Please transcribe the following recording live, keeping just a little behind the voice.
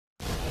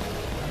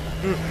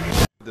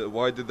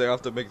Why did they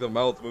have to make the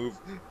mouth move?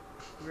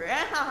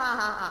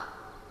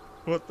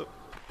 What the?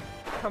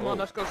 Come on,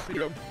 let's go see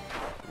him.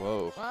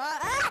 Whoa.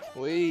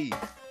 Wait.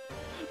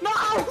 No!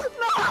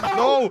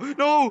 No!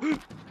 No!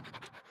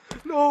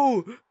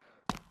 No!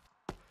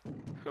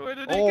 Where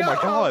did he Oh go? my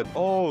god!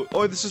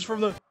 Oh, this is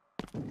from the.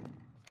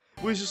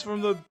 Wait, this is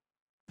from the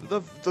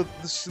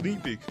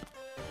sneak peek.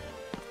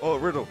 Oh,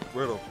 riddle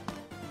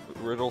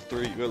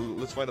 3. Well,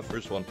 let's find the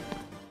first one.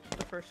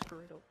 The first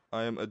riddle.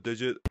 I am a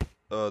digit,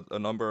 a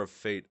number of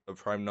fate, a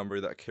prime number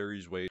that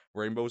carries weight.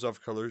 Rainbows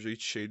of colors,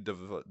 each shade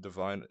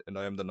divine, and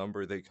I am the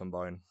number they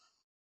combine.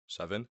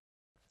 7.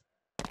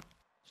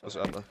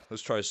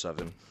 Let's try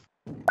 7.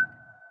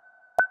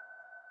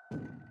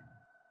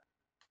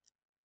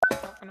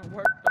 It's not gonna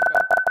work,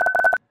 okay.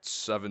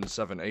 7,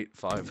 7, 8,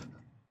 5.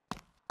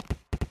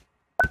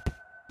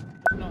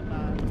 It's not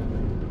that.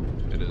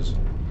 It is.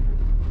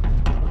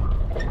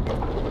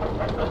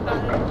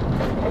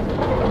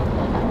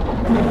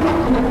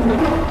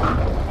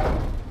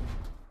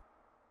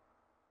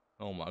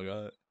 Oh my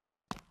god.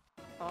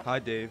 Oh. Hi,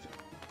 Dave.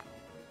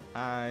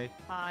 Hi.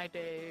 Hi,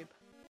 Dave.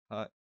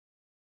 Hi.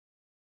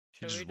 He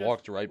Should just we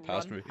walked right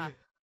past me.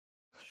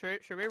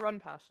 Should we run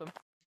past him?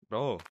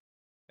 Bro.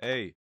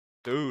 Hey.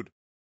 Dude.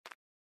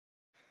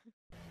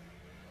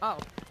 Oh.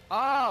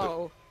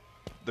 Oh!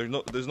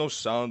 There's no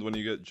sound when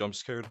you get jump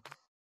scared.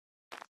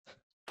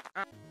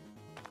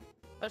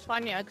 Let's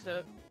find the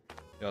exit.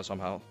 Yeah,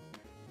 somehow.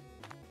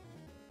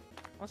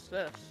 What's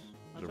this?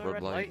 There's There's a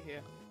red light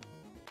here.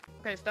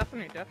 Okay, it's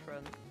definitely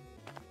different.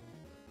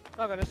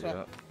 Oh, go this way.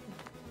 Yeah.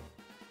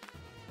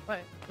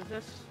 Wait, is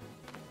this?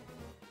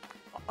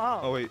 Oh.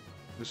 Oh wait,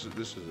 this is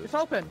it. It's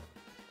open.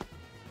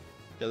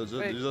 Yeah,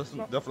 there's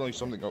definitely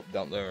something up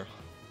down there.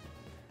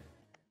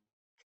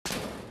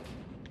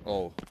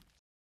 Oh.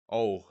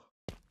 Oh.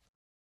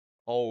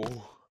 Oh.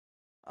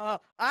 Oh.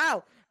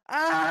 Ow!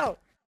 Ow!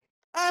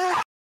 Ow!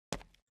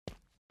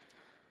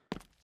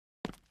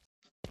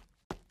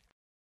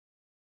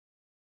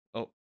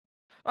 Oh.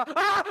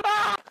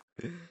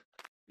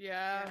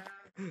 Yeah.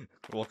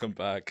 Welcome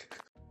back.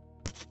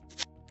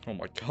 Oh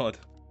my god.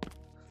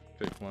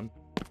 Okay, come on.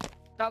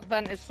 That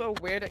vent is so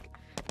weird.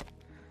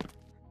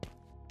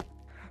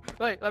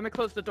 Wait, let me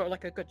close the door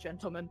like a good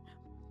gentleman.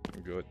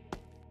 Good.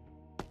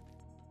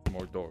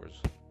 More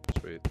doors.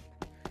 Sweet.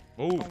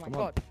 Move, Oh my come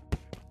god. on.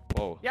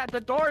 Whoa. Yeah,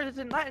 the door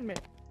isn't letting me.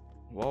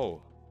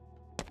 Whoa.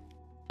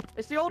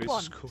 It's the old This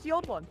one. is cool. It's the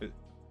old one. It-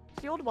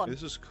 It's the old one.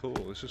 This is cool.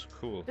 This is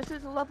cool. This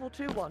is a level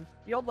 2 one.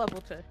 The old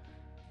level 2.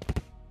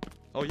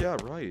 Oh yeah,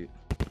 right.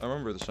 I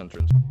remember this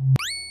entrance.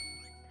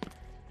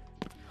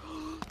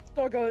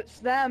 Doggo, it's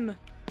them.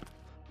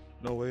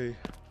 No way.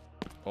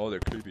 Oh, they're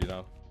creepy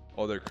now.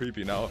 Oh, they're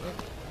creepy now.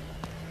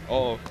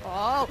 Oh.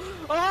 Oh!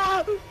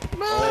 Oh!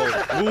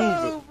 Move! Oh,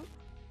 move!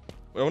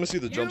 Wait, I want to see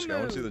the jump You scare. I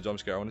want to see move. the jump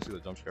scare. I want to see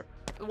the jump scare.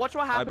 Watch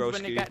what happens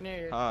when broski. you get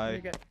near. Hi. When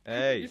you get...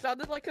 Hey. You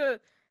sounded like a...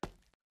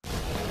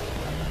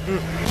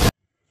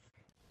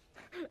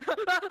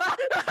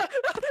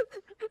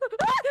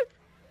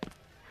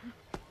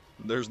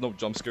 There's no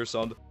jump scare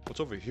sound. What's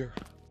over here?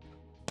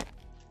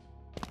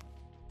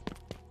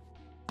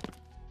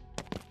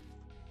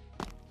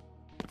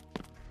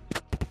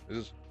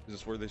 Is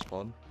this where they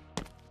spawn?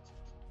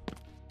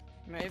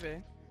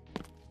 Maybe.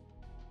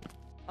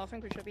 I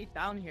think we should be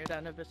down here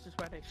then if this is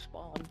where they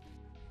spawn.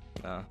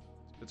 Nah,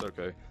 it's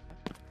okay.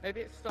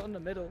 Maybe it's still in the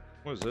middle.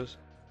 What is this?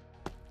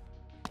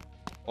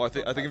 Oh, I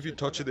think if you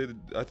touch it,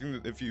 I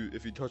think that if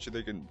you touch it,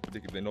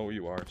 they know where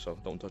you are. So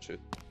don't touch it.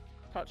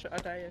 Touch it, I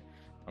dare you.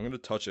 I'm gonna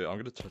touch it. I'm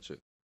gonna touch it.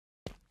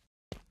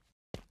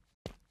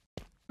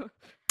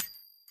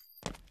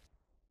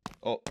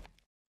 Oh.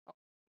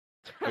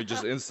 I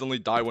just instantly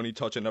die when you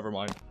touch it. Never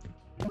mind.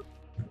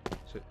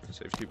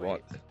 Safety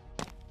what?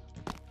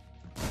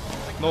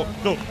 No,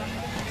 no, no,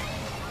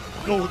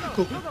 no.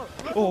 Doggo,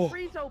 level Oh.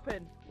 3's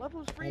open.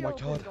 Level 3 Oh my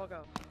open, God.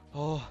 Doggo.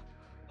 Oh,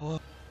 oh.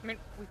 I mean,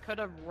 we could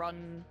have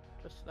run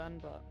just then,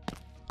 but...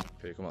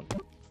 Okay, come on.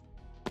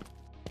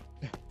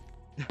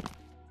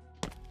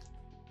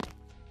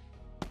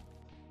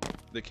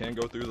 They can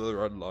go through the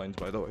red lines,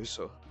 by the way,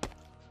 so.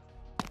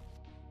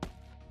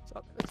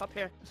 It's up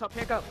here. It's up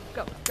here. Go.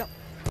 Go. Go.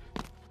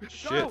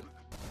 Shit. Go!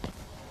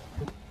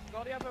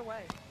 Go the other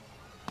way.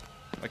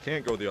 I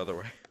can't go the other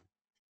way.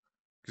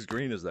 Because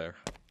green is there.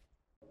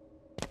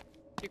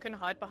 You can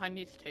hide behind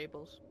these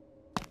tables.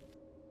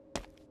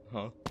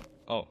 Huh?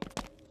 Oh.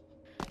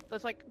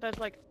 There's like,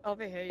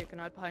 over here you can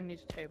hide behind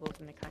these tables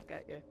and they can't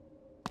get you.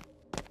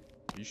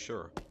 You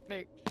sure?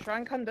 Wait, try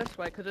and come this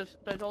way, because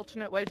there's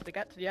alternate ways to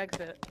get to the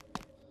exit.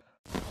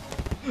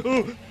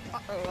 Oh!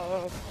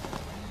 Uh-oh.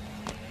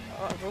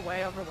 Other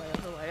way, other way,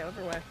 other way,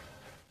 other way.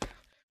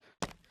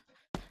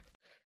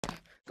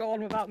 Go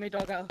on without me,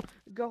 Doggo.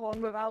 Go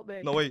on without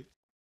me. No, wait.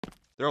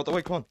 They're out the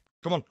way. Come on.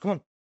 Come on. Come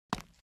on.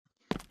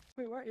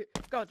 Wait, where are you?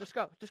 Go, just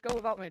go. Just go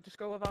without me. Just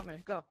go without me.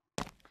 Go.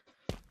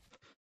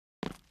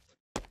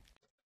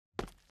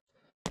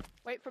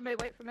 Wait for me,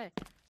 wait for me.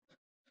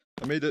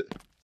 I made it.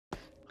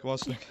 Come on,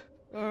 Snake.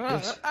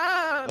 Yes.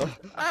 Ah!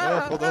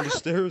 Fall down the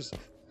stairs.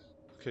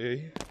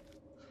 Okay.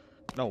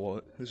 Now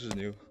what? This is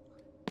new.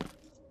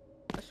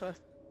 This way.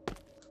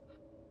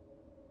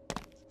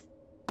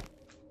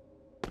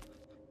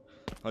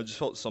 I just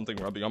felt something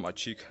rubbing on my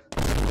cheek.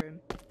 Room.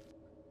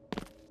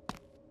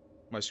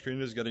 My screen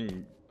is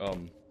getting,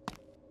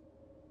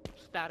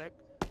 Static.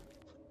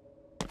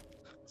 I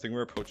think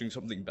we're approaching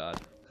something bad.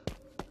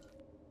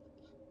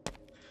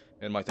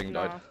 And my thing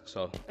died,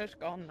 so. It's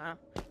gone now.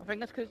 I think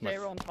that's because they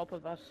were on top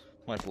of us.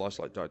 My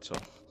flashlight died, so.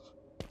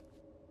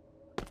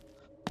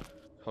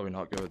 Probably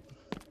not good.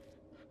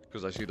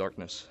 Because I see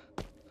darkness.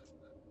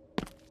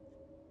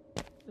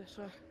 This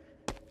way.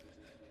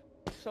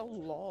 It's so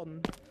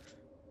long.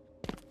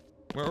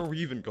 Where are we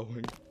even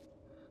going?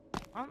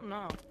 I don't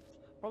know.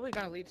 Probably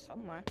gonna lead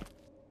somewhere.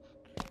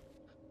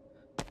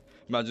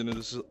 Imagine if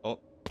this is. Oh.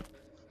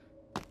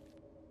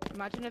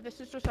 Imagine if this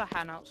is just a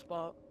hangout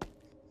spot.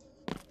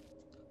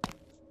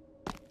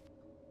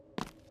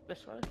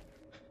 This way.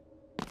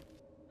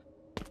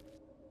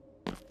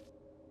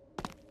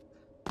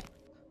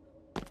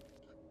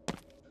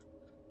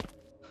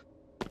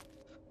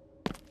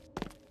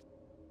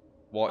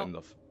 What in the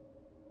f.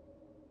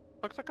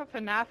 Looks like a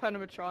FNAF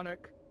animatronic.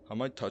 I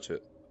might touch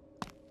it.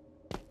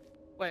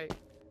 Wait.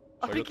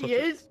 Should I think he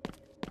is.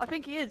 I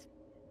think he is.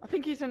 I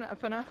think he's in a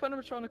FNAF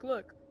animatronic.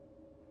 Look.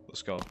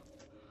 Let's go.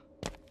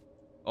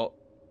 Oh.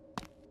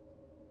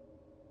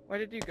 Where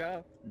did you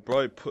go?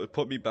 Bro,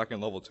 put me back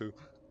in level 2.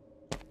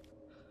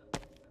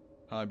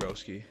 Hi,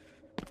 broski.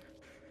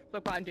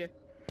 Look behind you.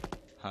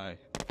 Hi.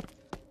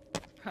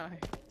 Hi.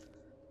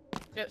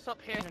 Yeah, it's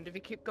up here, and if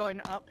you keep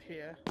going up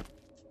here.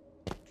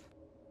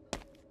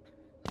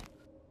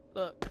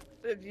 Look,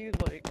 if you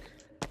like.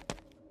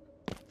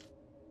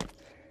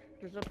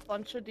 There's a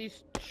bunch of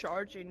these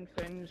charging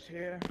things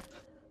here.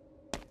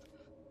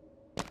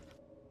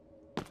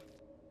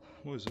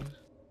 What is this?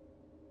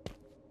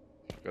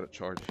 Gotta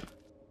charge.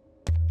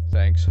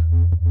 Thanks.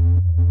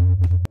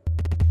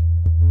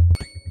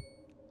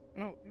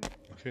 No.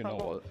 Okay, now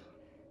what?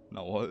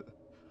 Now what?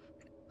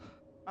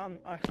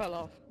 I fell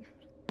off.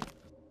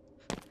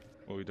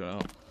 What are we doing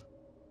now?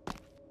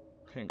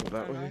 Can't go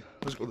that way.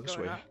 Let's go this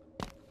way. Up.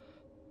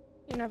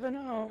 You never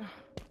know.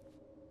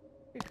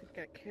 We could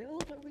get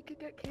killed, or we could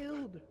get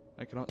killed.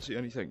 I cannot see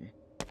anything.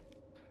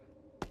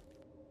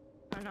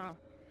 I know.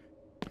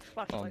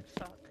 Flashlights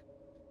suck.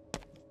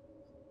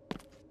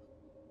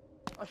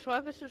 I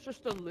swear this is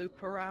just a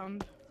loop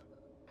around.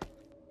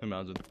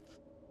 Imagine.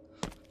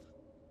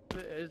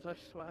 It is, I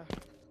swear.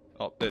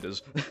 Oh, it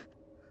is.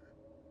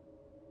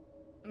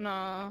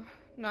 No,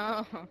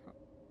 no.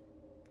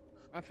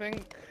 I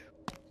think...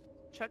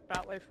 Check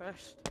that way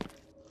first.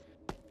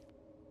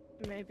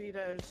 Maybe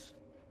there's...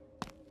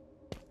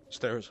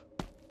 Stairs.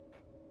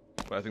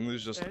 But I think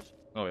there's just... Stairs?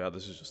 Oh yeah,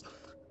 this is just...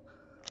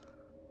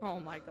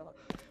 Oh my god.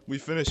 We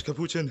finished,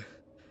 Capuchin!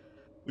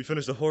 We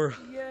finished the horror!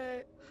 Yeah.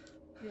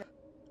 Yeah.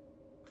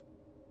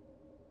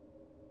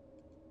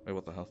 Wait,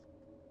 what the hell?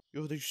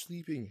 Yo, they're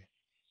sleeping.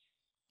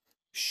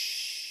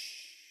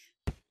 Shh.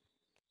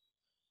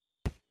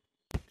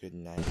 Good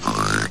night.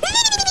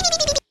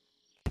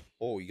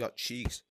 Oh, you got cheeks.